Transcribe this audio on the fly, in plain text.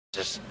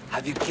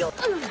Have you killed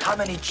how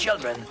many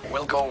children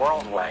will go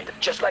worldwide,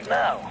 just like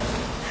now?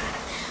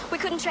 We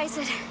couldn't trace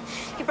it.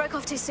 He broke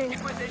off too soon.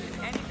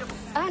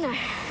 Oh, no.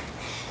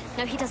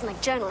 No, he doesn't like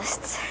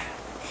journalists.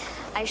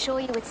 I assure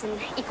you it's an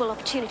equal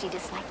opportunity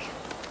dislike.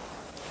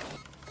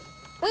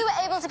 We were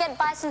able to get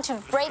Bison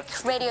to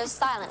break radio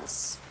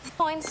silence.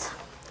 Points.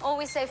 All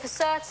we say for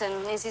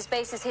certain is his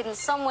base is hidden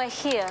somewhere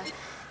here.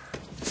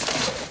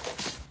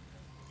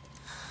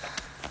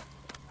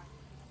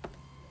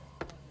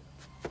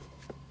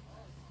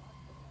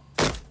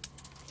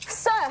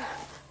 Sir!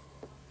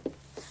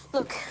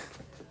 Look.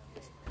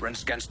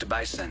 Runs against the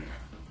Bison.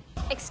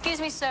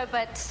 Excuse me, sir,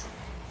 but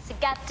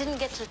Sagat didn't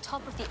get to the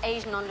top of the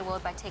Asian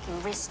underworld by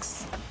taking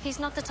risks. He's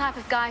not the type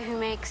of guy who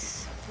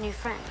makes new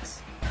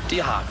friends.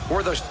 Diha, who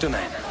are those two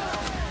men?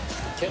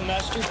 Ken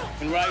Master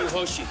and Ryu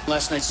Hoshi,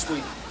 last night's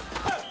sweep.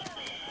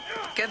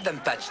 Get them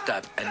patched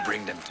up and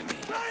bring them to me.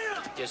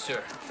 Yes,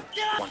 sir.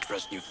 Won't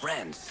trust new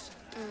friends.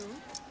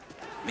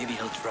 Maybe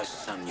he'll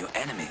trust some new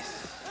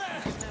enemies.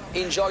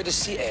 Enjoy the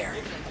sea air.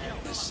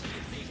 Yes.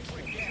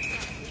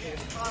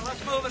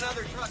 Let's move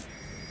another truck.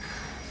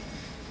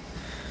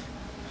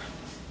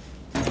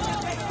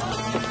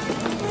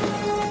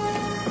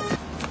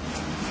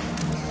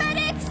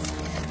 Medics!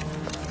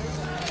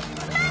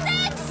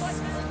 Medics!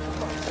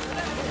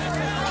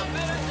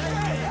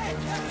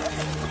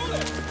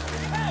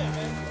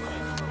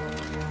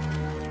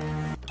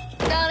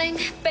 Darling,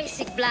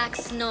 basic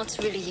black's not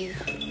really you.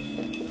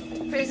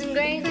 Prison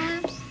grade,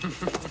 perhaps?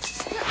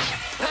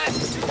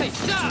 Hey,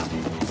 stop!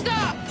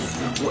 Stop!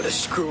 What a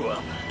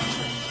screw-up.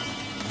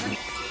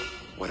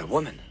 What a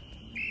woman.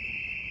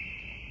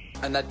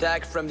 An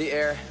attack from the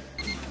air.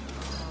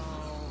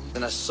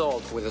 An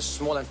assault with a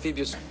small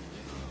amphibious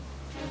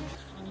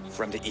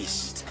from the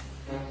east.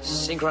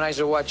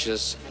 Synchronizer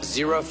watches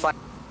 05.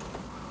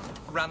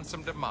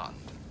 Ransom demand.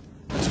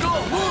 Let's go!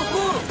 Move!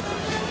 Move!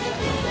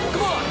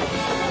 Come on!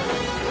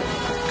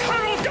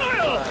 Colonel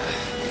Guile!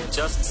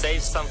 Just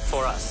save some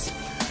for us.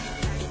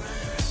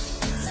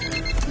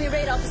 We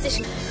raid our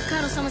position.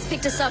 Colonel, someone's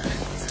picked us up.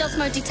 Stealth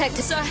mode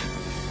detected. Sir,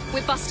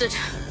 we're busted.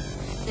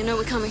 They know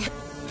we're coming.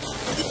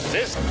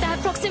 This? They have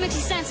proximity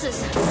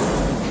sensors.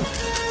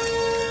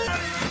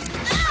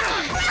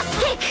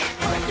 Kick!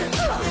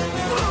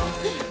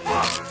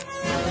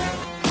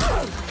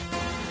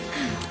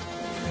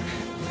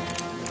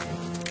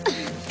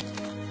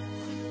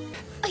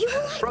 Are you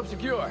all right? Prop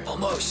secure.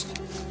 Almost.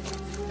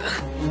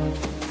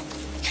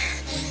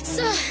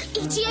 Sir,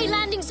 ETA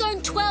landing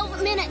zone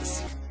 12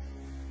 minutes.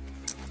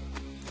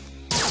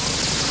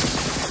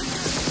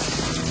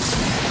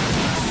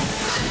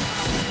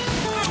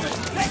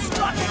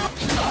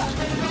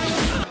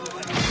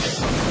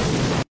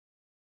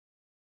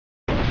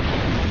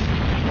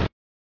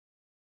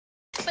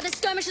 But there's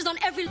skirmishes on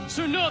every...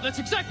 Sir, no, that's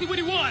exactly what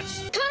he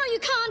wants! Colonel, you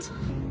can't!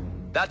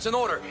 That's an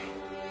order.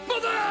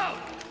 Move out!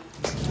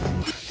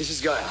 This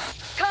is Gaia.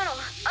 Colonel,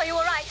 are you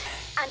all right?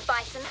 And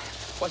Bison?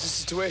 What's the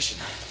situation?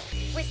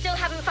 We still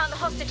haven't found the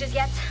hostages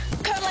yet.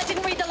 Colonel, I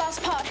didn't read the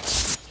last part.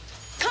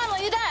 Colonel,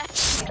 are you there?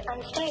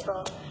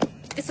 Unstable.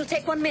 This will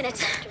take 1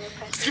 minute.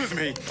 Excuse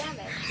me.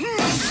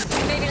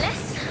 Maybe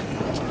less.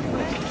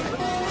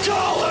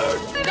 Dollar!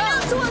 Moving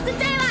out towards the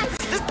daylight!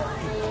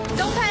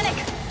 Don't panic!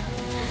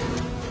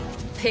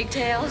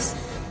 Pigtails.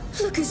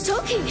 Look who's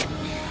talking!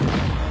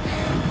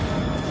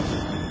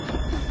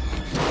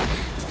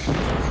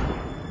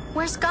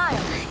 Where's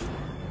Guile?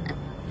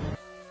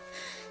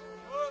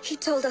 He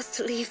told us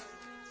to leave.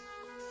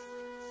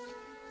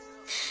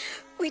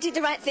 We did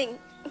the right thing.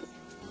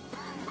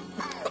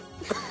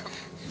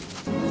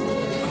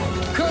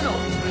 Colonel!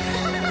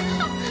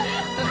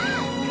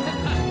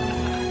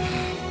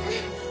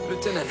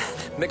 Lieutenant,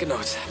 make a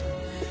note.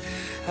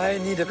 I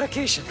need a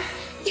vacation.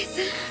 Yes,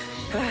 sir.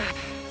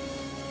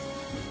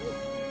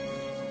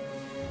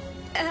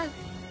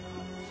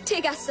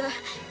 Tear gas, sir.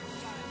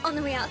 On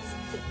the way out.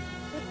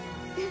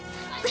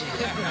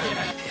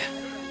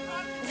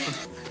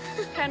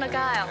 Colonel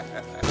Guile.